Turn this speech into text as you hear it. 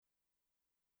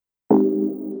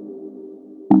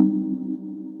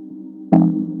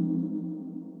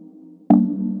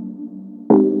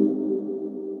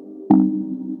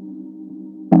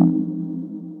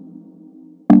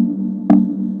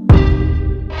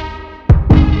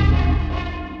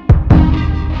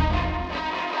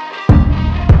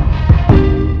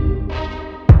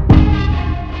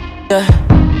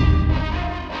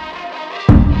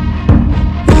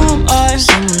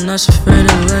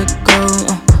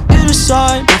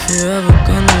decide if you're ever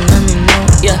gonna let me know.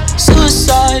 Yeah,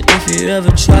 suicide if you ever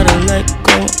try to let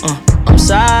go. I'm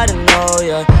sad, I know,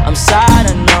 yeah. I'm sad,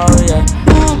 I know, yeah.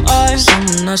 Who am I?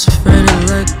 Someone that's afraid to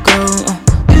let go.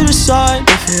 You decide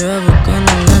if you're ever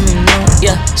gonna let me know.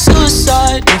 Yeah,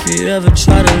 suicide if you ever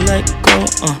try to let go.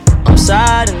 I'm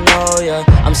sad, I know, yeah.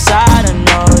 I'm sad, I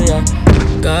know, yeah.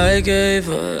 God gave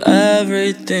her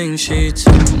everything. She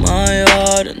took my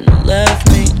heart and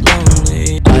left me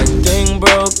lonely. I think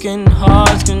broken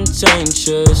hearts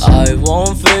contagious. I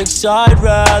won't fix, I'd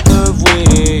rather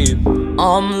weep.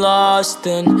 I'm lost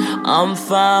and I'm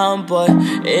found, but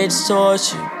it's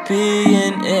torture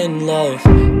being in love.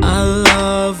 I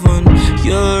love when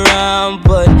you're around,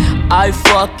 but I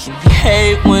fucking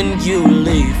hate when you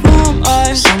leave. Who am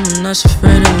I? Someone that's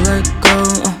afraid to let go.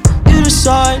 You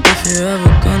decide if you're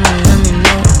ever gonna let me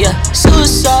know. Yeah,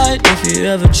 suicide if you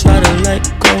ever try to let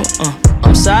go.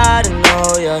 I'm sad, I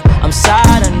know, yeah. I'm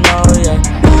sad, I know, yeah.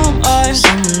 Who am I?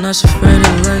 Someone that's afraid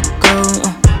to let go.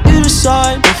 You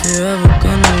decide if you're ever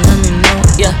gonna let me know.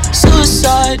 Yeah,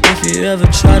 suicide if you ever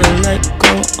try to let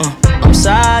go. I'm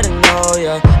sad, I know,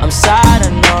 yeah. I'm sad, I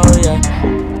know, yeah.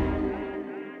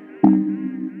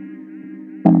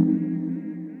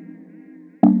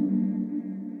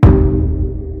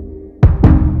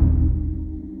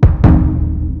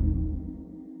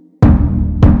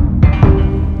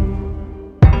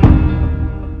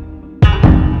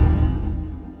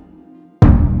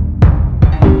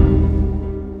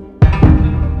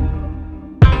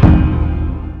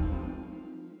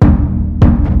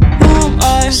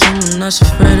 Someone that's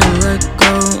afraid to let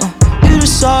go. You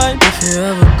decide if you're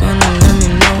ever gonna let me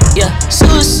know. Yeah,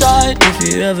 suicide if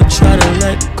you ever try to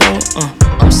let go.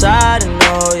 I'm sad, I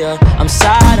know, yeah. I'm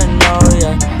sad, I know,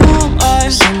 yeah. Who am I?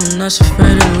 Someone that's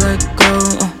afraid to let go.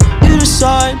 You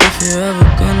decide if you're ever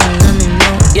gonna let me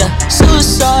know. Yeah,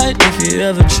 suicide if you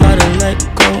ever try to let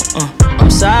go. I'm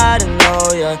sad, I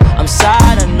know, yeah. I'm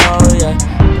sad, I know, yeah.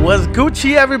 What's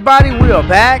Gucci, everybody? We are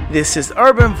back. This is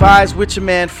Urban Vibes with your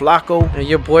man Flacco and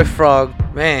your boy Frog.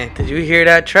 Man, did you hear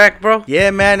that track, bro?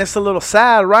 Yeah, man, it's a little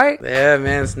sad, right? Yeah,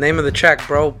 man, it's the name of the track,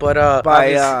 bro. But let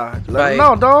me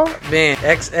know, dog. Man,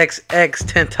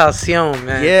 xxxtentacion,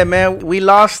 man. Yeah, man, we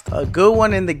lost a good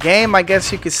one in the game, I guess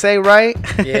you could say, right?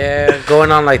 Yeah,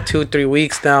 going on like 2-3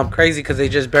 weeks now. Crazy because they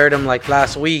just buried him like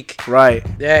last week. Right.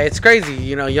 Yeah, it's crazy.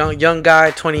 You know, young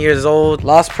guy, 20 years old,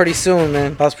 lost pretty soon,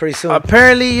 man. Lost pretty soon.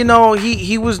 Apparently, you know,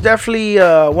 he was definitely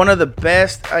one of the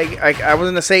best. I was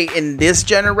gonna say in this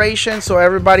generation. So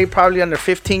everybody probably under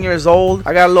 15 years old.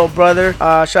 I got a little brother.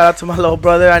 Shout out to my little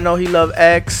brother. I know he loved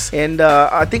X, and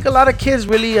I think a lot of kids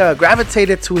really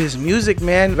gravitated to his music,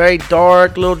 man. Very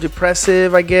dark, a little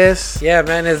depressive, I guess. Yeah,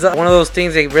 man, it's one of those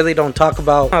things they really don't talk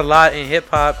about a lot in hip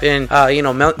hop and you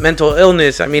know, mental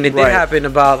illness. I mean, it did happen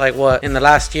about like what in the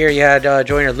last year. You had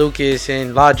Joyner Lucas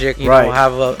and Logic, you know,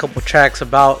 have a couple tracks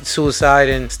about suicide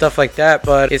and stuff like that.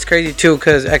 But it's crazy too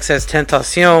because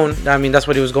xxxtentacion, I mean, that's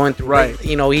what he was going through. Right.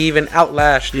 You know, he even outlashed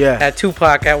at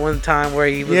Tupac at one time where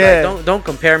he was like, don't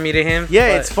compare me to him. Yeah,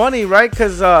 but it's funny, right?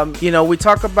 Because you know, we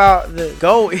talk about the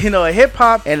GOAT, you know, hip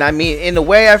hop, and I mean, in a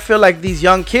way, I feel like these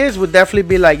young kids would definitely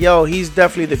be like, yo, he's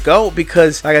definitely the GOAT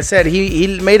because, like I said,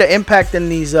 he made an impact in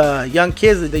these young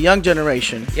kids, the young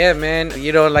generation. Yeah, man.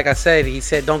 You know, like I said, he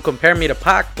said, don't compare me to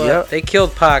Pac, but they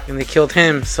killed Pac and they killed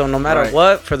him. So no matter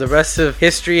what, for the rest of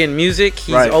history and music,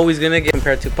 he's always gonna get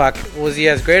compared to Pac. Was he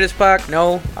as great as Pac?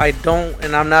 No, I don't,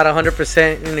 and I'm not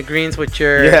 100% in agreement with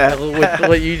your with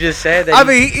what you just said. I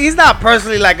mean, he's not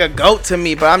personally like a GOAT to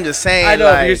me, but I'm just saying. I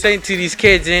know, but you're saying to these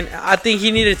kids, and I think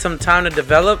he needed some time to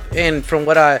develop. And from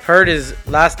what I heard, his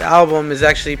last album is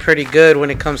actually pretty good when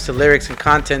it comes to lyrics and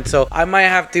content. So I might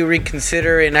have to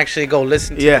reconsider and actually go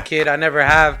listen to the kid. I never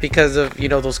have because of, you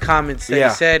know, those comments that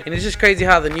he said. And it's just crazy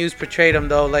how the news portrayed him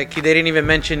though. Like they didn't even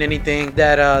mention anything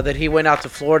that he went out to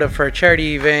Florida for a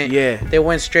charity event. Yeah, they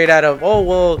went straight out of, oh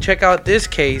well, check out this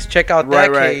case, check out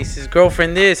that case, his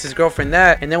girlfriend this, his girlfriend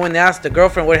that. And then when they asked the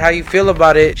girlfriend how you feel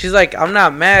about it, she's like, I'm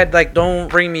not mad, like don't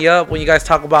bring me up when you guys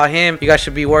talk about him. You guys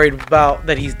should be worried about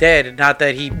that he's dead, not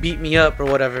that he beat me up or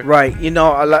whatever. Right. You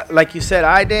know, like you said,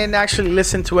 I didn't actually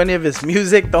listen to any of his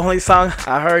music. The only song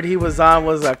I heard he was on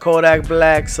was Kodak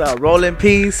Black's Rollin'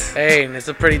 Peace. Hey, and it's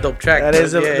a pretty dope track.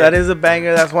 That is a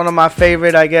banger. That's one of my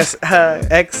favorite, I guess,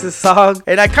 X's song.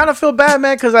 And I kind of feel bad,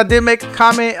 man, because I did make a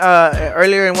comment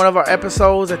earlier in one of our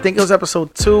episodes. I think it was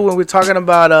episode 2 when we were talking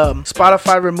about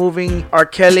Spotify removing R.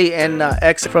 Kelly and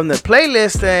X from the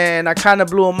playlist, and I kind of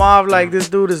blew him off like this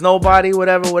dude is nobody,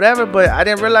 whatever. But I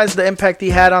didn't realize the impact he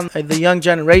had on the young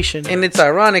generation. And it's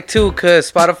ironic too,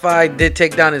 because Spotify did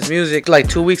take down his music. Like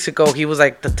 2 weeks ago, he was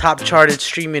like the top charted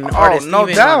streaming artist. No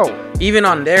doubt. Even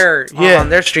on their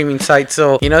streaming site.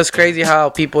 So it's crazy how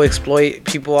people exploit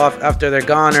people off after they're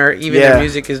gone, or even their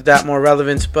music is that more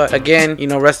relevant. But again,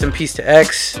 rest in peace to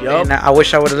X. Yep. And I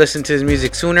wish I would have listened to his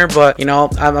music sooner, but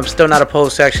I'm still not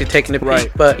opposed to actually taking a peek.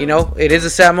 Right. But it is a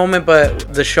sad moment,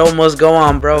 but the show must go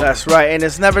on, bro. That's right, and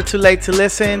it's never too late to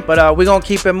listen. But we're gonna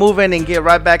keep it moving and get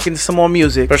right back into some more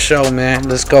music. For sure, man.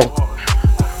 Let's go.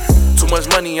 Too much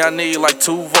money, I need like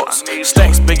 2 votes.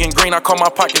 Stacks big and green, I call my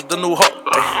pockets the new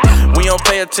Hulk. We don't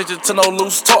pay attention to no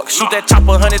loose talk. Shoot that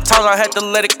chopper 100 times, I had to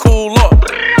let it cool up.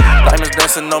 Diamonds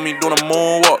dancing on me doing a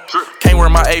moonwalk. Can't wear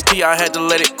my AP, I had to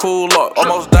let it cool up.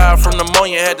 Almost died from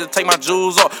pneumonia, had to take my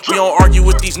jewels off. We don't argue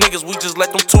with these niggas, we just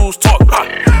let them tools talk.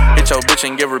 Hit your bitch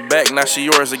and give her back, now she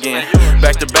yours again.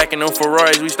 Back to back in them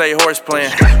Ferraris, we stay horse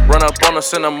playing. Run up on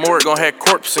us in the morgue, gon' have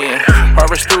corpse in.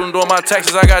 Harvard student doing my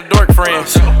taxes, I got dork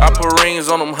friends. I put rings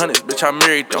on them hundreds, bitch, I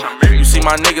married them. You see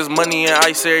my niggas money and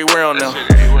ice everywhere on them.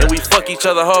 And we fuck each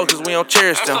other hoes cause we don't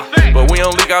cherish them. But we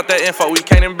don't leak out that info, we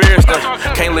can't embarrass them.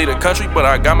 Can't leave the country, but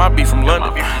I got my beef from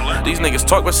London. These niggas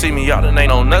talk but see me out and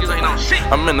ain't on nothing.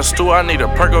 I'm in the stool, I need a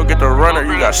perk, go get the runner.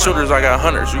 You got shooters, I got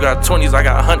hunters. You got 20s, I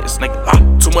got hundreds,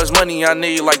 nigga. Too much money, I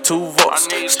need like 2 votes.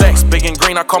 Stacks big and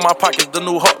green, I call my pockets the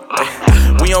new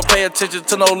Hulk. We don't pay attention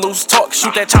to no loose talk.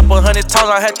 Shoot that chopper 100 times,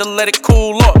 I had to let it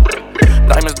cool up.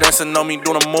 Diamonds dancing on me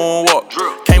doing a moonwalk.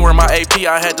 Can't wear my AP,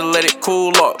 I had to let it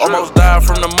cool up. Almost died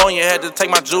from pneumonia, had to take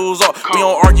my jewels off. We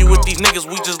don't argue with these niggas,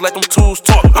 we just let them tools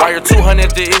talk. Wire 200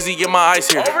 to Izzy, get my ice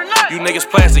here. You niggas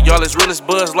plastic, y'all as real as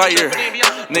Buzz Lightyear.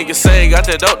 Niggas say got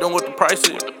that dope, then what the price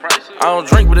is? I don't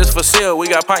drink, but it's for sale, we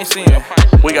got pints in.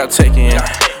 We got tech in,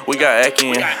 we got ack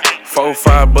in.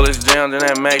 4-5 bullets jammed in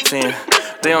that Mac 10.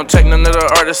 They don't take none of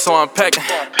the artists, so I'm packing.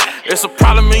 It's a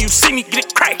problem when you see me get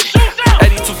it cracked.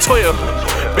 8212,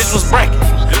 bitch was bracket.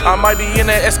 I might be in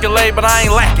that Escalade, but I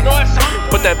ain't lacking.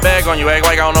 Put that bag on you, act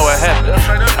like I don't know what happened.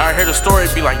 I hear the story,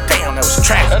 be like, damn, that was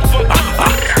tragic.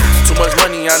 Too much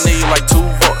money, I need like 2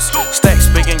 votes. Stacks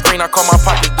big and green, I call my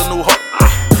pockets the new Hulk.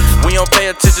 We don't pay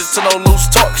attention to no loose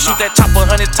talk. Shoot that chopper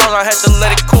 100 times, I had to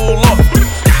let it cool up.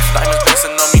 Diamonds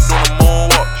dancing on me doing a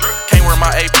moonwalk. Can't wear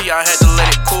my AP, I had to let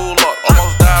it cool up.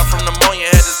 Almost died from pneumonia,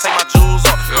 had to take my jewels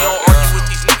off. We don't argue with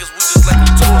these niggas, we just let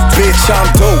them tools. Bitch, I'm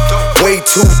dope, way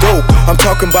too dope. I'm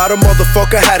talking about a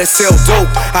motherfucker had to sell dope.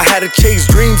 I had to chase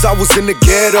dreams, I was in the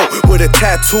ghetto with a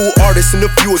tattoo artist and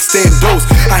a few extendos.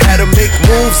 I had to make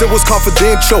moves, it was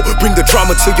confidential. Bring the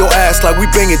drama to your ass like we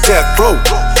banging death row.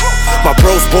 My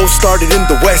bros both started in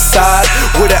the west side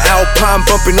with an Alpine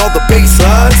bumping all the bass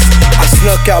lines. I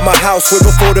snuck out my house way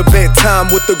before the bedtime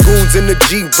with the goons in the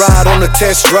G-Ride on a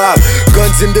test drive.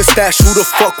 Guns in the stash, who the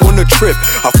fuck wanna trip?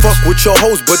 I fuck with your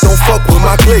hoes, but don't fuck with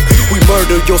my clique. We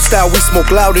murder your style, we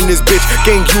smoke loud in this bitch.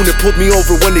 Gang unit pulled me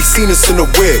over when they seen us in the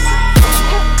whip.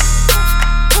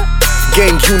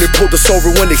 Gang unit pulled us over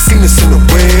when they seen us in the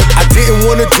whip. I didn't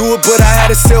wanna do it, but I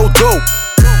had to sell dope.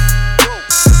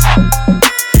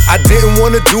 I didn't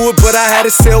wanna do it, but I had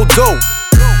to sell dope.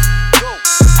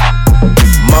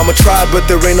 Mama tried, but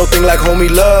there ain't no thing like homie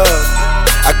love.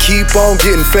 I keep on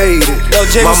getting faded.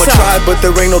 Mama tried, but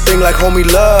there ain't no thing like homie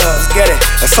love. Get it?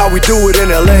 That's how we do it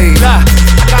in LA. Nah,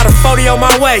 I got a 40 on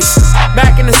my waist,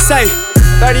 back in the safe,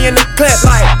 30 in the clip,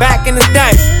 like back in the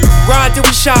day. Grind till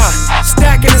we shine,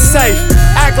 stack in the safe.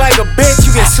 Act like a bitch,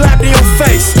 you get slapped in your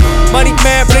face. Money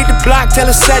man, bleed the block till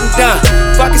it's said and done.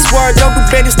 Fuck his word, don't do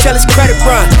business till his credit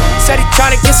run. Said he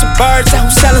tryna get some birds, and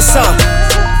who's selling some?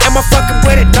 Am I fucking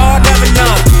with it? No, never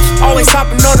none. Always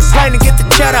hopping on the plane to get the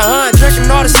cheddar, huh? Drinking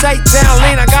all the state down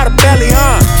lean, I got a belly,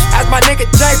 huh? As my nigga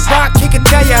J Rock, he can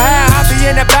tell you how. I be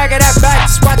in the back of that back,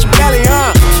 just watching belly, huh?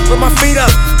 With my feet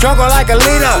up, drunk like a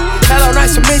leader. Hello,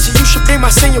 nice to meet you, you should be my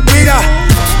senorita.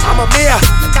 I'm a Mia,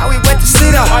 that's how we went to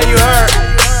see her. All you heard?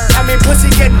 I mean, pussy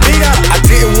getting beat up. I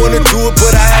didn't wanna do it,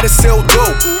 but I had to sell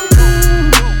dope.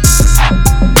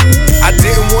 I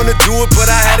didn't wanna do it, but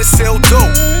I had to sell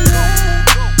dope.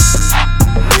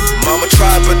 Mama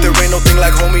tried, but there ain't no thing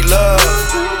like homie love.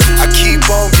 I keep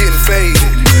on getting faded.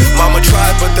 Mama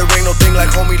tried, but there ain't no thing like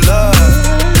homie love.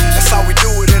 That's how we do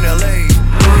it in LA.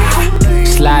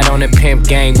 Slide on the pimp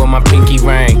game with my pinky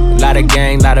ring. Lot of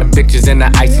gang, lot of bitches in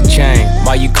the icy chain.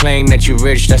 While you claim that you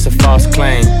rich, that's a false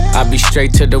claim. I be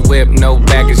straight to the whip, no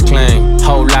baggage claim.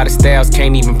 Whole lot of styles,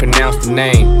 can't even pronounce the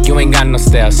name. You ain't got no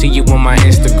style, see you on my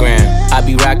Instagram. I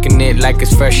be rocking it like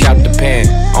it's fresh out the pen.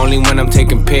 Only when I'm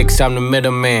taking pics, I'm the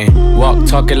middleman. Walk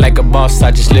talking like a boss,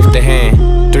 I just lift a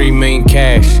hand. 3 million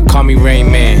cash, call me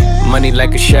Rain Man. Money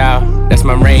like a shower, that's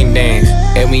my rain dance.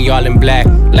 And we all in black,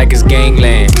 like it's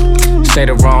gangland. Say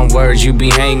the wrong words, you be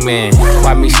hangman.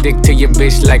 Why me stick to your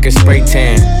bitch like a spray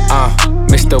tan?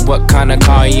 Mister, what kind of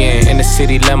car you in the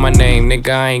city, love my name, nigga,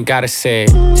 I ain't gotta say it.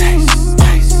 Taste,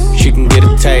 taste. She can get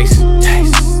a taste.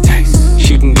 Taste, taste.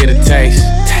 She can get a taste.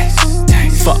 Taste,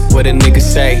 taste. Fuck what a nigga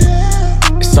say.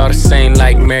 It's all the same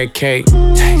like Mary Kate.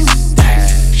 Taste,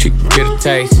 taste. She can get a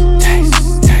taste.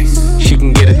 Taste, taste. She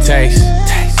can get a taste.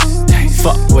 Taste, taste.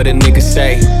 Fuck what a nigga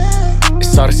say.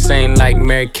 It's all the same like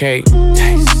Mary Kate.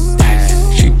 Taste,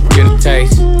 taste. She can get a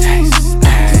taste. Taste,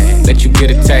 taste. Let you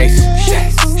get a taste.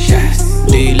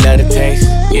 Do you love the taste?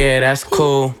 Yeah, that's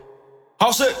cool.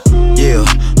 All set. Yeah,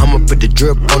 I'ma put the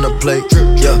drip on the plate.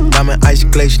 Yeah, diamond ice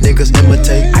glaze, niggas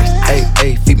imitate. Hey,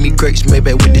 hey, feed me grapes,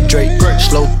 maybe with the Drake.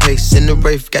 Slow pace in the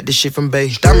Wraith, got this shit from Bay.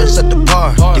 Diamonds at the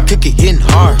bar, the cookie hitting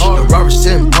hard. The Robert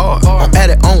sitting par, I'm at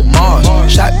it on Mars.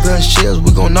 Shotgun shells,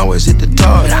 we gon' always hit the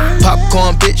tar.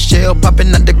 Popcorn, bitch shell,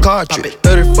 popping out the cartridge.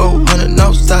 3400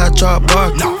 outside, char bar.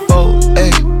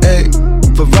 488.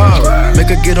 Ferrari. Make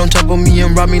her get on top of me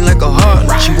and rob me like a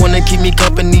heart. She wanna keep me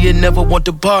company and never want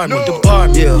to bar me.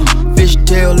 Yeah,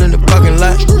 fishtail in the parking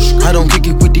lot. I don't kick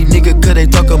it with these niggas cause they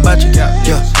talk about you.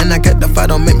 Yeah, and I got the fight,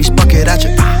 don't make me spark it at you.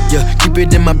 Yeah, keep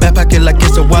it in my back pocket like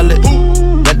it's a wallet.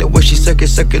 Like the way she suck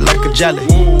it like a jelly.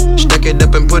 Stack it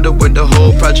up and put it with the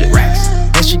whole project.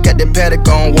 And she got that paddock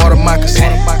on water moccasin.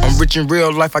 I'm rich in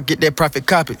real life, I get that profit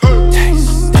copy.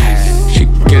 Taste, taste. She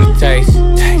can get a taste.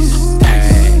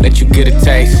 Taste. Let you get a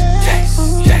taste.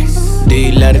 Taste, taste. Do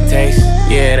you love the taste?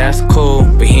 Yeah, that's cool,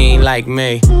 but he ain't like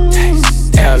me.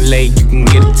 Taste, LA, you can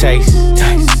get a taste.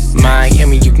 Taste.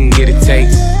 Miami, you can get a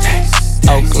taste. Taste.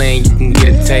 Oakland, you can get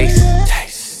a taste.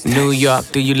 Taste. New York,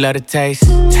 do you love the taste?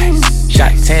 Taste.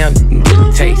 Chi-Town, you can get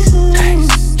a taste.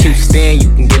 Taste. Houston, you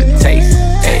can get a taste.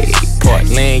 Hey,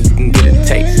 Portland, you can get a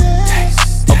taste.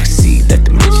 Taste. Overseas, let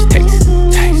the bitch taste.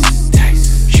 Taste,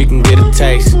 taste. She can get a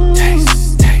taste. Taste.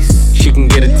 She can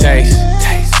get a taste.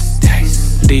 Taste,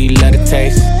 taste. Do you love the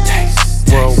taste? Taste.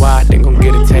 Worldwide, they gon'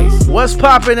 get a taste. What's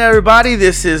poppin', everybody?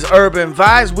 This is Urban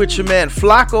Vibes with your man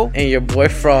Flacco and your boy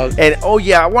Frog. And oh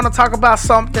yeah, I want to talk about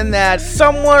something that's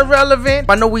somewhat relevant.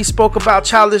 I know we spoke about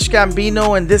Childish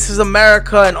Gambino and This Is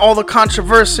America and all the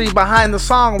controversy behind the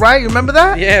song, right? You remember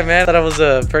that? Yeah, man. That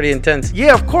was pretty intense.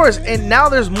 Yeah, of course. And now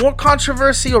there's more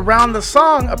controversy around the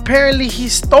song. Apparently, he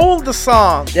stole the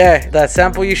song. Yeah, that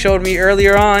sample you showed me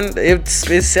earlier on, it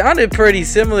sounded pretty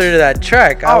similar to that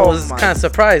track. I was kind of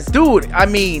surprised. Dude, I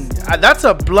mean, that's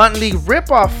a bluntly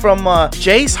ripoff from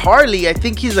Jace Harley. I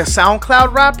think he's a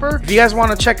SoundCloud rapper. If you guys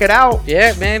want to check it out,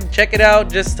 yeah, man, check it out.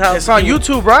 Just how it's on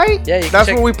YouTube, right? Yeah, that's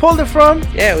where we pulled it from.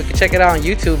 Yeah, we can check it out on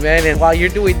YouTube, man. And while you're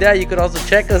doing that, you could also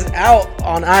check us out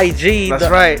on IG. That's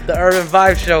right, the Urban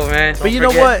Vibe Show, man. But you know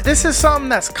what? This is something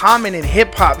that's common in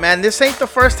hip hop, man. This ain't the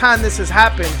first time this has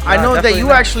happened. I know that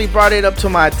you actually brought it up to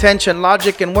my attention.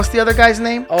 Logic and what's the other guy's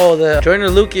name? Oh, the Joyner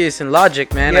Lucas and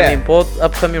Logic, man. Yeah. I mean, both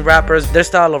upcoming rappers. Their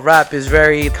style of rap is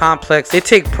very complex. They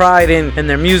take pride in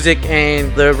their music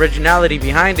and the originality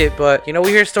behind it. But you know,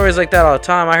 we hear stories like that all the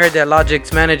time. I heard that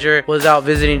Logic's manager was out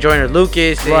visiting Joyner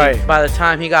Lucas. Right. By the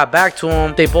time he got back to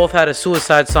him, they both had a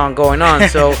suicide song going on.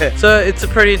 So it's a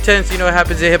pretty intense. You know, it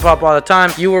happens in hip hop all the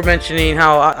time. You were mentioning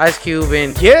how Ice Cube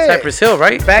and Cypress Hill,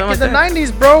 right? Back in the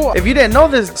 90s, bro. If you didn't know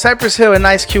this, Cypress Hill and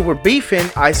Ice Cube were beefing.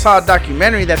 I saw a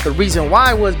documentary that the reason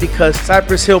why was because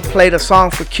Cypress Hill played a song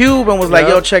for Cube and was like,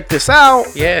 yo, check this out.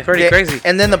 Yeah, pretty crazy.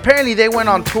 And then apparently they went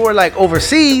on tour like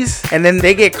overseas, and then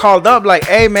they get called up like,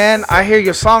 hey man, I hear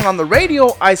your song on the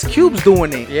radio, Ice Cube's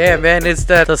doing it. Yeah, man, it's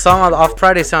the song on the Off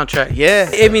Friday soundtrack. Yeah.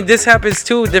 I mean, this happens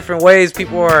too different ways.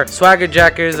 People are swagger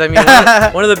jackers. I mean,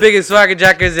 one of the biggest swagger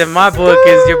jackers in my book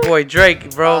is your boy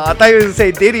Drake, bro. I thought you were gonna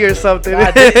say Diddy or something.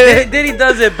 Diddy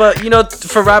does it, but you know,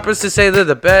 for rappers to say they're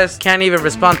the best, can't even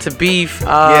respond to beef. For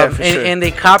sure. And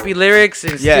they copy lyrics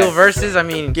and steal verses. I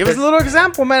mean, give us a little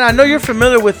example, man. I know you're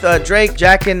familiar with Drake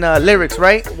jacking lyrics,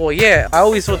 right? Well, yeah, I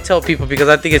always will tell people because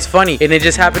I think it's funny. And it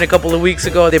just happened a couple of weeks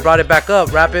ago. They brought it back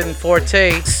up. Rappin'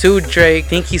 Forte sued Drake. I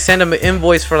think he sent him an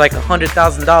invoice for like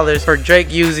 $100,000 for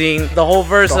Drake using the whole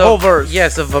verse.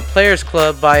 Yes, of a Players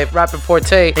Club by Rappin'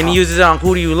 Forte. And he uses it on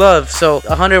Who Do You Love? So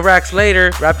 100 racks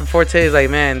later, Rappin' Forte is like,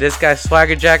 man, this guy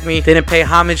swagger jacked me. Didn't pay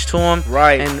homage to him.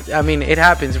 Right. And I mean, it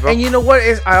happens, bro. And you know what?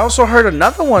 I also heard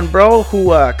another one, bro,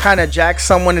 who kind of jacked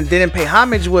someone and didn't pay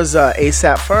homage was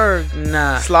ASAP Ferg.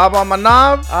 Nah. Slob on My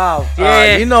Knob. Oh,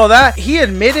 yeah. You know that? He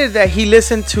admitted that he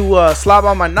listened to Slob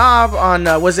on My Knob on,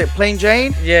 was it Plain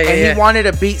Jane? Yeah, And he wanted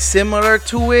a beat similar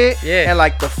to it. Yeah. And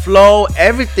like the flow,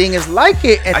 everything is like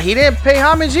it. And he didn't pay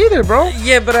homage either, bro.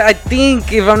 Yeah, but I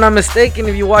think, if I'm not mistaken,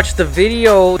 if you watch the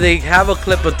video, they have a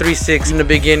clip of 3 6 in the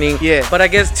beginning. Yeah. But I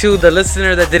guess to the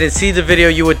listener that didn't see the video,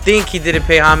 you would think he didn't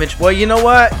pay homage. Well, you know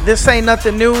what? This ain't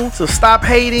nothing new. So stop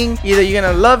hating. Either you're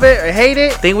gonna love it or hate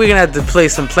it. I think we're gonna have to play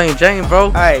some Plain Jane, bro.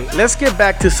 Alright, let's get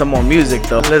back to some more music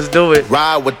though. Let's do it.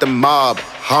 Ride with the mob,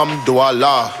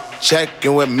 hamdulillah. Check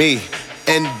in with me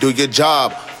and do your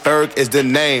job. Ferg is the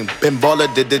name. Ben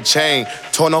Baller did the chain.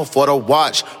 Torno for the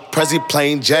watch. Prezi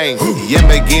Plain Jane.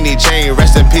 Yamagini chain.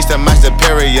 Rest in peace to my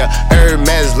superior.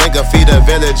 Hermes Linka feed a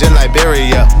village in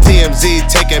Liberia. TMZ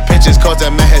taking pictures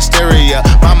causing my hysteria.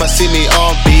 Mama see me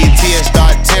on BT and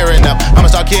start tearing up. I'ma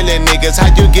start killing niggas.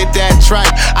 How you get that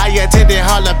tripe? I attended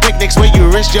Harlem picnics where you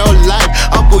risk your life.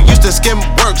 Uncle used to skim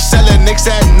work selling nicks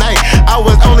at night. I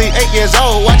was only 8 years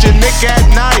old watching Nick at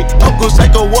night. Uncle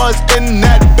Psycho was in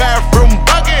that bathroom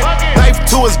bucket. Knife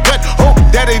to his gut. Hope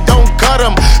daddy don't cut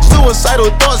him.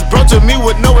 Suicidal thoughts brought to me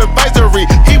with no advisory.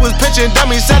 He was pitching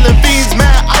dummies, selling fiends,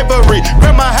 mad ivory.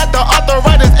 Grandma had the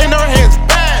arthritis in her hands,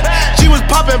 bad. She was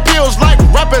popping pills like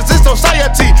rappers in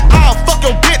society. I'll fuck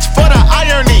your bitch for the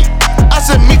irony. I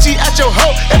said meet you at your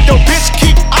hoe if your bitch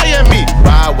keep eyeing me.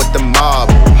 Ride with the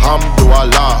mob,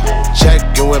 hamdulillah. Check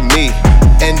in with me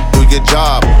and do your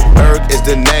job. Berg is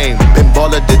the name. Ben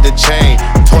Baller did the chain.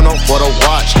 Torno for the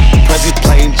watch. Prezi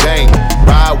Plain Jane.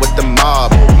 Ride with the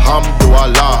mob,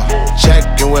 hamdulillah.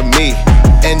 Check in with me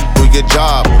and do your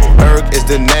job. Berg is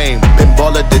the name. Ben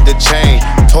Baller did the chain.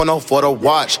 Torno for the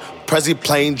watch. Prezi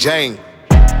Plain Jane.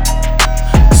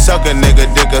 Suck a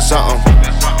nigga dick or something.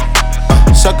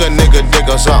 Suck a nigga dick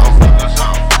or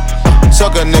something.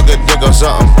 Suck a nigga dick or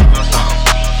something.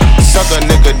 Suck a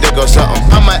nigga dick or something.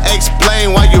 I'ma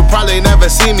explain why you probably never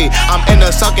see me. I'm in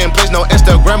a sucking place, no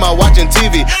Instagram or watching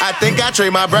TV. I think I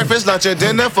trade my breakfast, lunch, and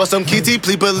dinner for some kitty.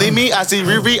 Please believe me, I see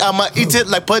Riri, I'ma eat it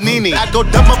like panini. I go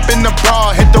dumb up in the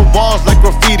bra, hit the walls like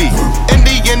graffiti.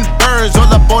 Indian burns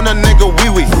all up on a nigga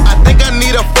wee wee. I think I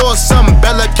need a foursome.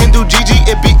 Bella can do Gigi,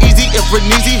 it be easy if we're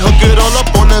easy. Hook it all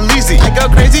up on a Leezy. I go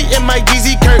crazy in my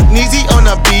Yeezy, Kirk Neezy on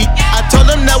a beat. I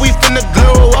told them now we finna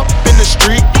glow up in the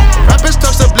street. Rappers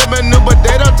talk subliminal, but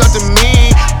they don't talk to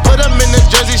me. Put them in the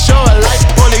Jersey Shore like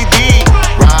Paulie D.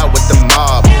 Ride with the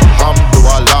mob,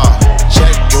 hamdulillah.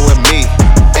 Check in with me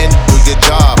and do your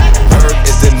job. Berg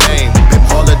is the name. Ben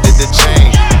Baller did the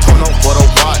chain. Torno for the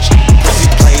watch. Prezi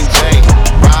Plain Jane.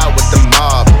 Ride with the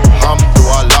mob,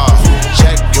 hamdulillah.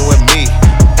 Check in with me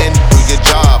and do your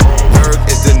job. Berg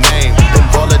is the name. Ben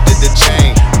Baller did the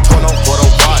chain. Torno for the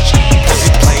watch. Prezi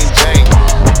Plain Jane.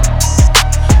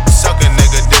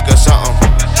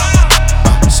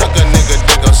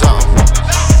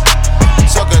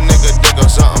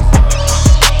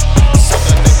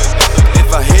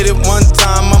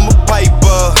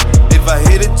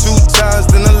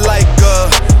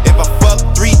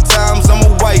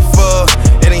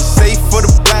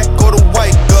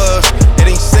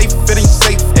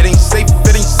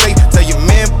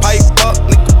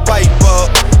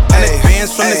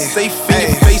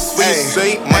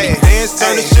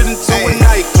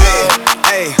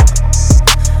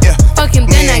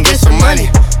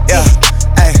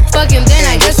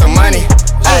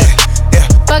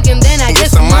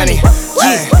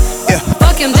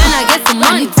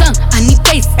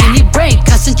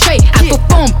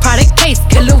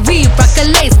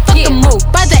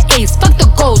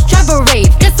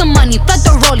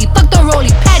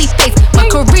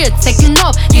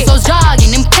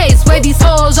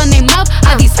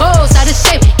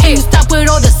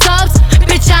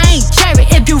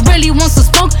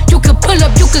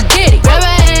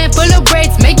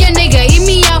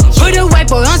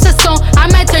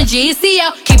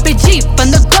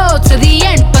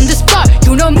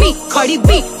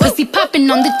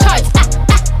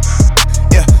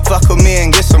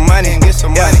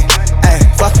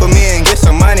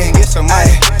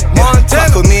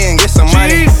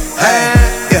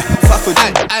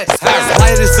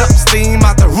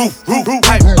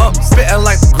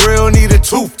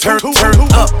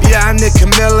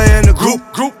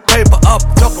 Up,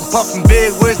 talking, puffin'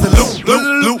 big, where's the loot?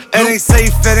 Loot. It ain't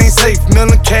safe,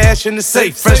 million cash in the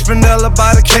safe. Fresh vanilla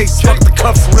by the case, fuck the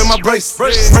cuffs with my brace.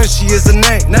 Frenchie is the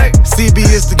name, CB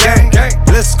is the gang.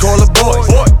 Let's call a boy,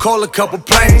 call a couple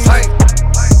planes.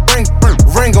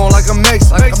 Ring on like a mace,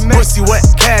 pussy wet,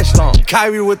 cash on.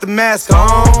 Kyrie with the mask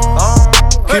on.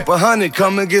 Keep 100,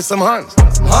 come and get some hunts.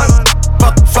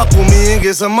 Fuck with me and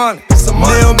get some money.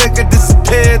 They'll make it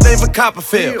disappear, David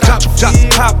Copperfield.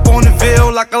 Chop on the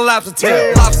veil like a lobster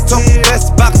tail. Lobster talk,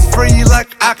 best box free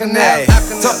like I can have.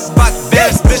 Talk about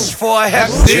best bitch for a half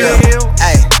deal.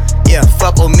 Ay, yeah,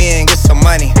 fuck with me and get some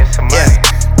money. Yeah,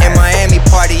 in Miami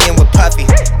partying with Puffy.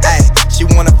 Ay, she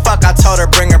wanna fuck, I told her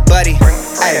bring her buddy.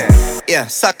 Ay, yeah,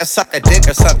 suck a dick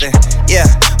or something. Yeah,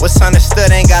 what's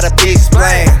understood ain't gotta be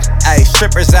explained. Ay,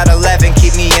 strippers at 11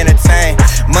 keep me entertained.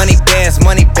 Money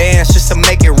bands just to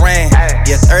make it rain.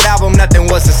 Yeah, third album nothing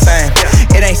was the same.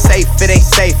 It ain't safe,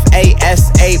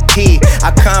 ASAP.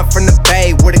 I come from the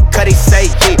Bay where the Cuddy say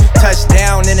G.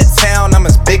 Touchdown in the town, I'm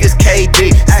as big as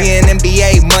KD. Seeing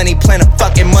NBA money, playing a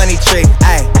fucking money tree.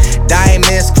 Ay,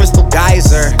 diamonds, crystal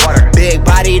geyser. Big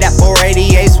body, that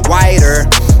 488's wider.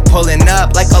 Pulling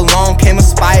up like along came a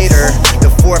spider. The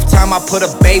fourth time I put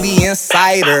a baby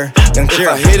inside her. If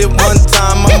I hit it one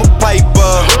time, I'm a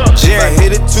piper. If I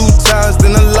hit it 2 times,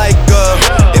 then I like her.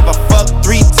 If I fuck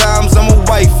 3 times, I'm a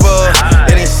wifer.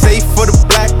 It ain't safe for the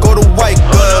black or the white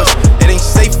girls. It ain't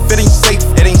safe.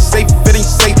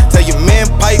 Tell your man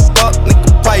pipe up,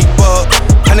 nigga pipe up.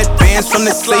 100 bands from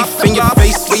the safe in your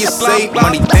face where you say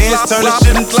money dance, turn this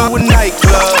shit into a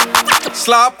nightclub.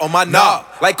 Slop on my knob,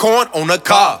 like corn on a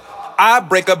cob. I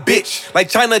break a bitch like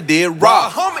China did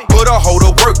Rob. Put a hoe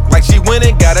to work like she went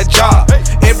and got a job.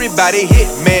 Everybody hit,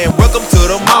 man, welcome to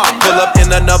the mob. Pull up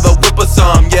in another whip or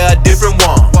some, yeah, a different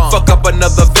one. Fuck up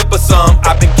another vip or some,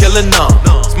 I've been killing them.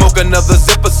 Smoke another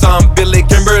zip or some, Billy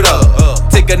Kimbered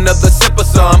up. Take another sip or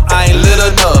some, I ain't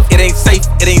lit enough. It ain't safe.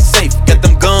 Got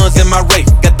them guns in my race,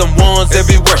 got them ones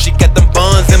everywhere. She got them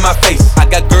buns in my face. I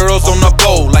got girls on the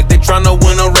pole like they tryna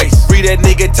win a race. Free that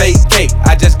nigga, take cake,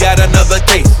 I just got another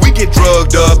case. We get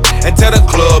drugged up and tear the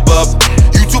club up.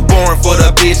 You too boring for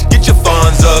the bitch, get your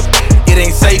funds up. It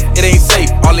ain't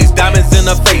safe. All these diamonds in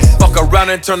her face. Fuck around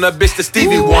and turn the bitch to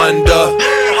Stevie Wonder.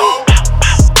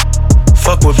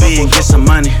 Fuck with B and get some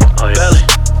money. Belly.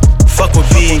 Fuck with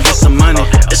B and get some money.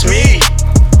 It's me.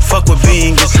 Fuck with B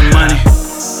and get some money.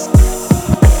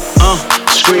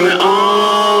 Screaming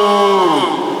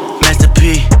Master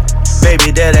P.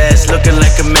 Baby, that ass looking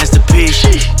like a masterpiece.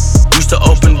 Used to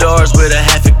open doors with a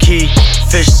half a key.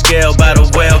 Fish scale by the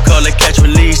whale, call it catch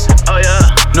release. Oh yeah.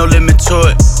 No limit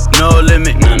to it, no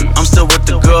limit. I'm still with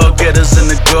the go-getters and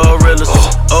the gorillas.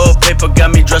 Old paper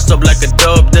got me dressed up like a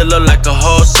dope dealer, like a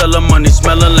wholesaler. Money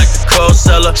smelling like a cold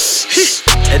cellar.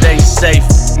 It ain't safe.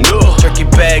 No. Turkey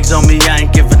bags on me, I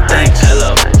ain't giving thanks.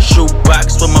 Hello. Shoe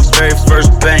box with my very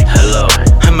first bank. Hello.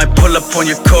 I might pull up on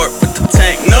your court with the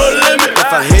tank. No limit.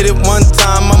 If I hit it one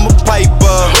time, I'm a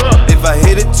piper. If I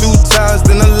hit it 2 times,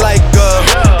 then I like her.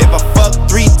 If I fuck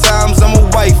 3 times, I'm a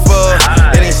wifer.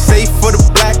 It ain't safe for the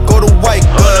black or the white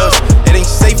girls. It ain't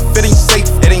safe.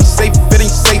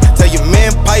 Tell your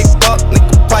man pipe up,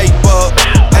 nigga pipe up.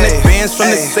 100 bands from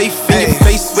the safe in your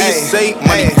face where you say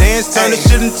money dance, turn this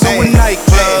shit into a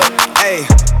nightclub.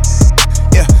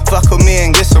 Yeah, fuck with me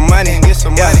and get some money.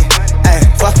 Ay,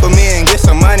 fuck with me and get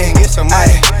some money.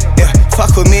 Yeah,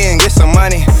 fuck with me and get some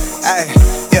money. Ay,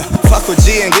 yeah, fuck with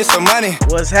G and get some money.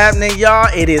 What's happening, y'all?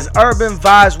 It is Urban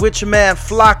Vibes with your man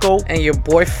Flacco And your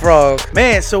boy Frog.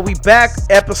 Man, so we back.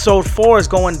 Episode 4 is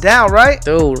going down, right?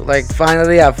 Dude, like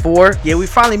finally at 4. Yeah, we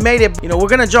finally made it. You know, we're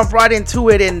gonna jump right into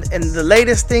it. And the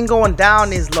latest thing going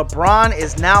down is LeBron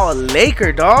is now a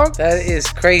Laker, dog. That is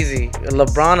crazy.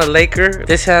 LeBron a Laker.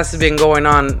 This has been going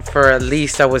on for at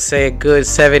least, I would say, a good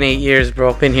 7-8 years,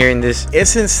 bro. Been hearing this.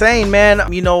 It's insane,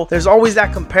 man. You know, there's always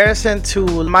that comparison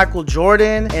to Michael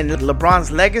Jordan and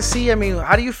LeBron's legacy. I mean,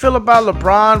 how do you feel about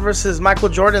LeBron versus Michael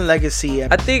Jordan legacy?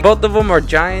 I think both of them are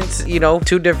giants, you know,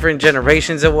 2 different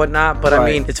generations and whatnot. But Right.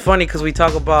 I mean, it's funny because we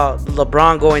talk about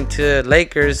LeBron going to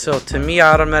Lakers. So to me,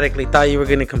 I automatically thought you were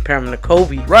going to compare him to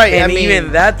Kobe. Right, And I mean-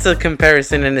 even that's a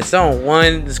comparison in its own.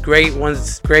 One's great,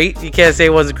 one's great. You can't say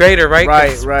one's greater, right?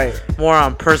 'Cause Right. it's more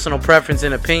on personal preference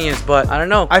and opinions. But I don't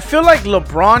know. I feel like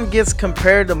LeBron gets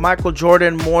compared to Michael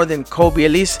Jordan more than Kobe,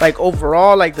 at least like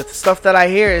overall, like the stuff that I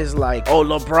here is like, oh,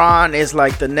 LeBron is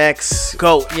like the next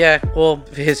GOAT. Yeah, well,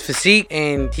 his physique,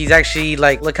 and he's actually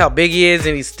like, look how big he is,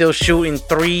 and he's still shooting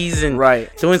threes and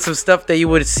doing some stuff that you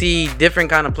would see different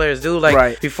kind of players do.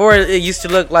 Like before, it used to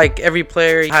look like every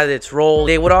player had its role.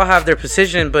 They would all have their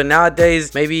position, but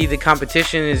nowadays maybe the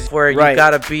competition is where you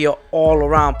gotta be an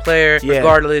all-around player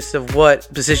regardless of what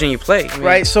position you play. I mean,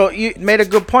 right, so you made a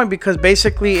good point, because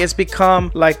basically it's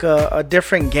become like a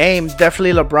different game.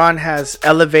 Definitely LeBron has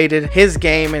elevated his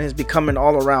game and has become an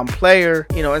all-around player,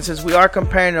 you know. And since we are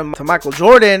comparing him to Michael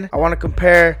Jordan, I want to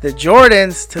compare the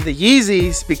Jordans to the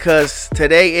Yeezys, because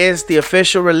today is the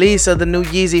official release of the new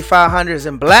Yeezy 500s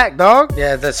in black, dog.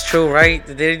 Yeah, that's true, right?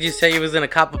 Did you say you was gonna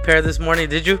cop a pair this morning?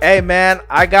 Did you? Hey man,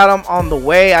 I got them on the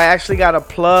way. I actually got a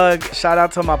plug. Shout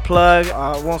out to my plug.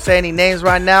 I won't say any names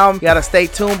right now. You gotta stay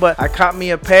tuned, but I caught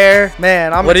me a pair.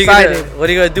 Man, I'm excited. What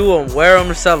are you gonna do with them? Wear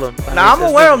them or sell them? Nah, I'm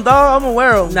gonna wear them, dog. I'm gonna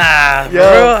wear them. Nah,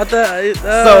 yo. Bro.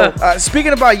 So,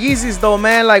 speaking about Yeezys though,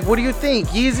 man, like, what do you think?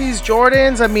 Yeezys,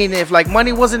 Jordans? I mean, if like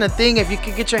money wasn't a thing, if you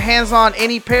could get your hands on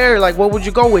any pair, like, what would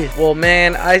you go with? Well,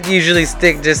 man, I usually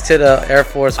stick just to the Air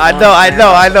Force One.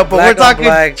 I know, but we're talking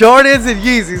Jordans and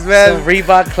Yeezys, man. Some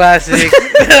Reebok classics.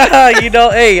 You know,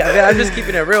 hey, I'm just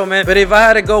keeping it real, man. But if I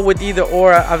had to go with either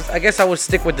or, I guess I would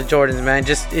stick with the Jordans, man.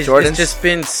 It's just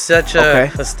been such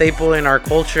a staple in our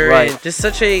culture, and just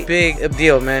such a big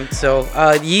deal, man. So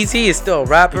Yeezy is still a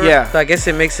rapper. Yeah. So I guess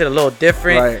it makes it a little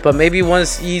different. Right. But maybe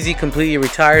once Yeezy completely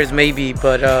retires, maybe.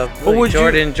 But really,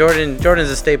 Jordan's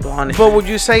a staple on it. But would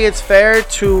you say it's fair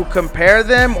to compare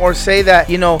them, or say that,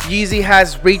 you know, Yeezy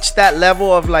has reached that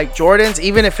level of like Jordans,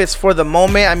 even if it's for the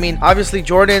moment? I mean, obviously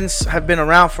Jordans have been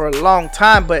around for a long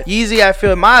time, but Yeezy, I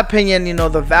feel, in my opinion, you know,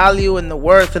 the value and the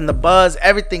worth and the buzz,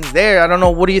 everything's there. I don't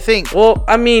know. What do you think? Well,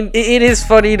 I mean, it is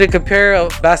funny to compare a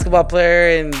basketball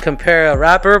player and compare a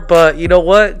rapper, but you know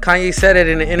what? Kanye said it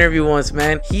in an interview once,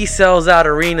 man. He sells out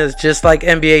arenas just like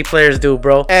NBA players do,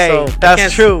 bro. Hey, so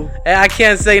that's true. I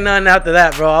can't say nothing after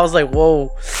that, bro. I was like,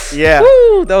 whoa. Yeah.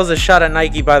 Woo, that was a shot at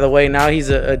Nike, by the way. Now he's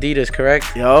Adidas,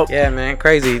 correct? Yup. Yeah, man,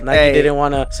 crazy. Nike didn't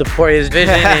want to support his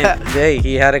vision, and hey,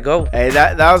 he had to go. Hey,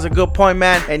 that was a good point,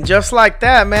 man. And just like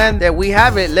that, man, that we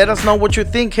have it. Let us know what you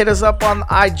think. Hit us up on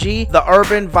IG, the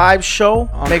Urban Vibes Show.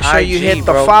 Make sure you hit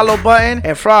the follow button.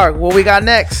 And Frog, what we got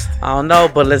next? I don't know,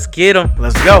 but let's get him.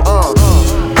 Let's go.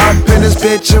 Up in this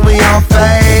bitch and we all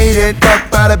faded.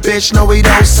 Fuck by the bitch, no we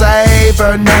don't save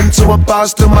her. Nothing to a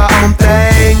boss, do my own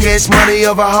thing. It's money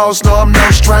over hoes, no I'm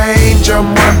no stranger.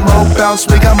 Want more bounce,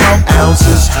 we got more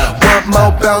ounces. Want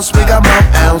more bounce, we got more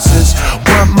ounces.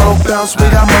 Want more bounce, we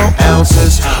got more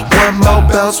ounces. Want more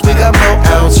bounce, we got more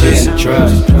ounces. Gin and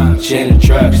drugs, gin and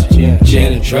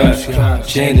drugs,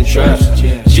 gin and drugs,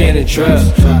 gin and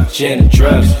drugs, gin and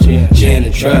drugs, gin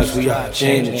and drugs, we are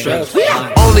gin and drugs.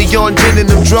 Only on gin and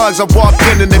them drugs. I walked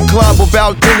in the club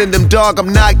without dinning them, dog.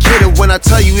 I'm not kidding when I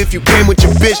tell you, if you came with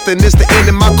your bitch, then it's the end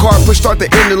of my car. Push start the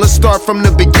ending, let's start from the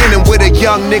beginning with a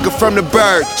young nigga from the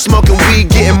bird. Smoking weed,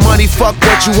 getting money, fuck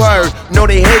what you heard. No,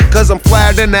 they hate cause I'm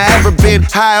flyer than I ever been.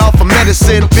 High off of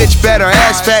medicine, bitch better,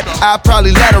 ass fat, I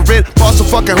probably let her in. Ball so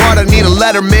fucking hard, I need a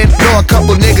letterman. Know a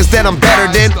couple niggas that I'm better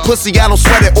than. Pussy, I don't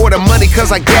sweat it, or the money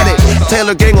cause I get it.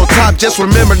 Taylor gang on top, just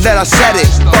remember that I said it.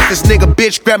 Fuck this nigga,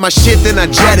 bitch, grab my shit, then I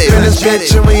jet it. In this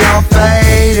bitch and we all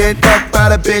faded. Fuck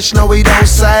by the bitch, no we don't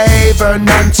save her.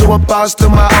 Nothing to a boss, do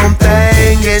my own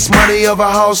thing. It's money over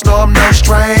hoes, no I'm no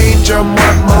stranger.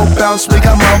 Want more bounce, we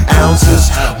got more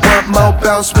ounces. Want more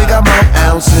bounce, we got more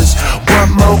ounces.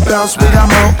 Want more bounce, we got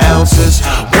more ounces.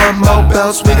 Want more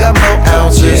bounce, we got more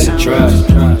ounces. Gin and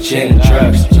drugs, gin and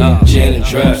drugs, gin and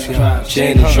drugs,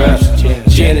 gin and drugs,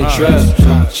 gin and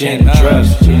drugs, gin and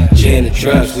drugs, gin and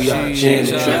drugs, we are gin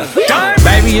and drugs.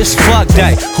 Baby, it's fuck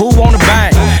day. Who wanna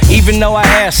bang? Even though I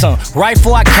had some right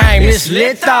before I came, it's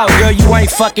lit out. Girl, you ain't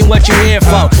fucking what you here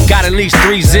for. Got at least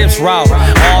 3 zips raw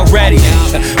already.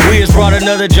 We just brought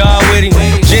another jar with him.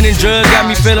 Gin and drugs got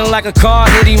me feeling like a car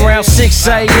hit him around 6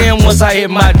 a.m. once I hit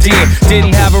my den.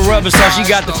 Didn't have a rubber, so she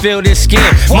got to feel this skin.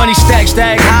 Money stack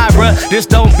high, bruh. This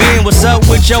don't bend. What's up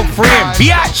with your friend?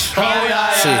 Biatch!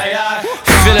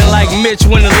 Feeling like Mitch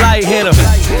when the light hit him.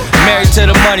 Married to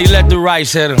the money, let the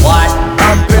rice hit him. What?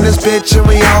 Up in this bitch and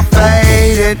we all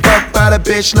faded. Fuck by the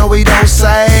bitch, no we don't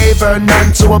save her.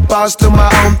 Nothing to a boss, do my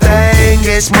own thing.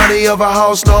 It's money over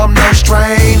hoes, no I'm no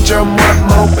stranger. Want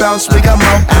more bounce, we got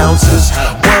more ounces.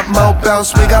 Want more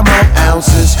bounce, we got more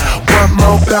ounces. Want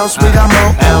more bounce, we got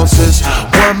more ounces.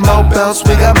 Want want more bounce,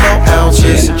 we got more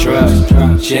ounces. Gin and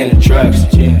trucks, gin and trucks,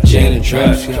 gin and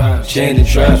trucks, gin and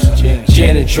trucks,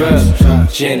 gin and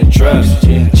trucks, gin and trucks,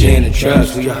 gin and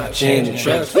trucks, we got gin and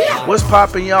trucks. What's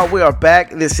poppin', y'all? We are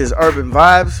back. This is Urban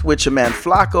Vibes with your man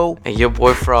Flacco. And your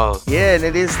boy Frog. Yeah, and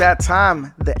it is that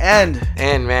time. The end.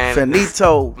 And man,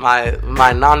 Finito.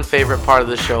 My non-favorite part of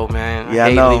the show, man. Yeah, I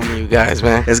hate know. leaving you guys,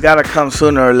 man. It's gotta come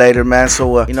sooner or later, man.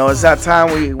 So it's that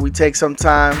time we take some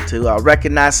time to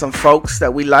recognize some folks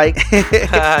that we like.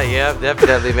 Yeah,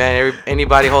 definitely, man.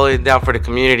 Anybody holding it down for the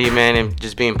community, man, and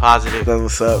just being positive. That's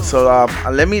what's up. So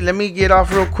let me get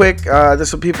off real quick. There's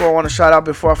some people I want to shout out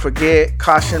before I forget.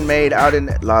 Caution Made out in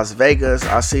Las Vegas.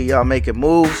 I see y'all making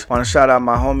moves. Want to shout out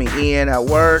my homie Ian at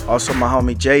work. Also my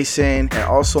homie Jason, and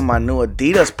also my new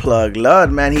Adidas plug,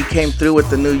 Lud, man. He came through with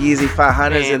the new Yeezy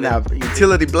 500s in that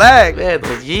utility black. Man,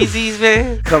 those Yeezys,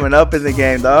 man. Coming up in the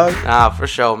game, dog. Nah, for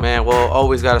sure, man. Well,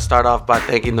 always got to start off by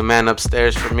thanking the man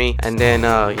upstairs for me. And then,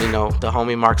 the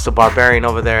homie Marks the Barbarian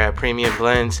over there at Premium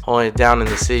Blends, holding it down in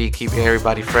the city, keeping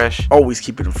everybody fresh. Always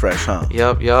keeping them fresh, huh?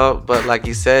 Yup. But like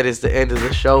you said, it's the end of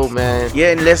the show, man.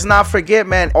 Yeah, and let's not forget,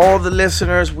 man, all the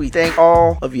listeners, we thank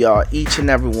all of y'all, each and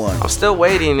every one. I'm still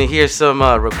waiting to hear some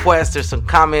requests or some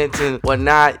comments and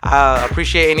whatnot. I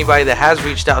appreciate anybody that has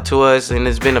reached out to us, and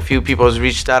there's been a few people who's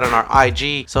reached out on our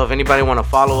IG. So if anybody want to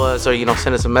follow us or,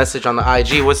 send us a message on the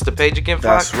IG, what's the page again,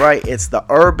 Fox? That's right. It's the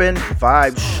Urban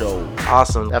Vibes Show.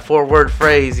 Awesome. That 4-word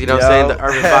phrase, saying the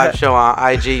Urban Vibes Show on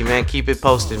IG, man. Keep it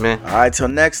posted, man. All right, till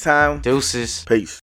next time. Deuces. Peace.